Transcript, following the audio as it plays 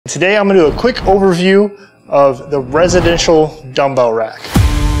Today I'm going to do a quick overview of the residential dumbbell rack.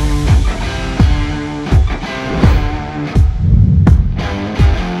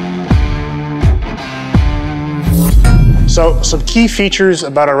 So some key features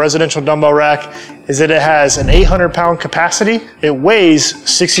about our residential dumbbell rack is that it has an 800-pound capacity. It weighs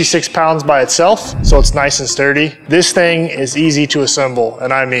 66 pounds by itself, so it's nice and sturdy. This thing is easy to assemble,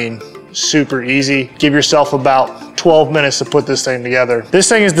 and I mean super easy. Give yourself about 12 minutes to put this thing together. This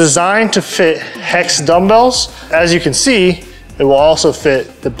thing is designed to fit hex dumbbells. As you can see, it will also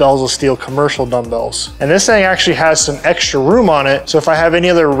fit the Bells of Steel commercial dumbbells. And this thing actually has some extra room on it, so if I have any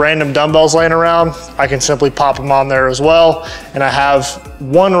other random dumbbells laying around, I can simply pop them on there as well. And I have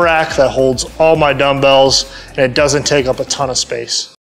one rack that holds all my dumbbells, and it doesn't take up a ton of space.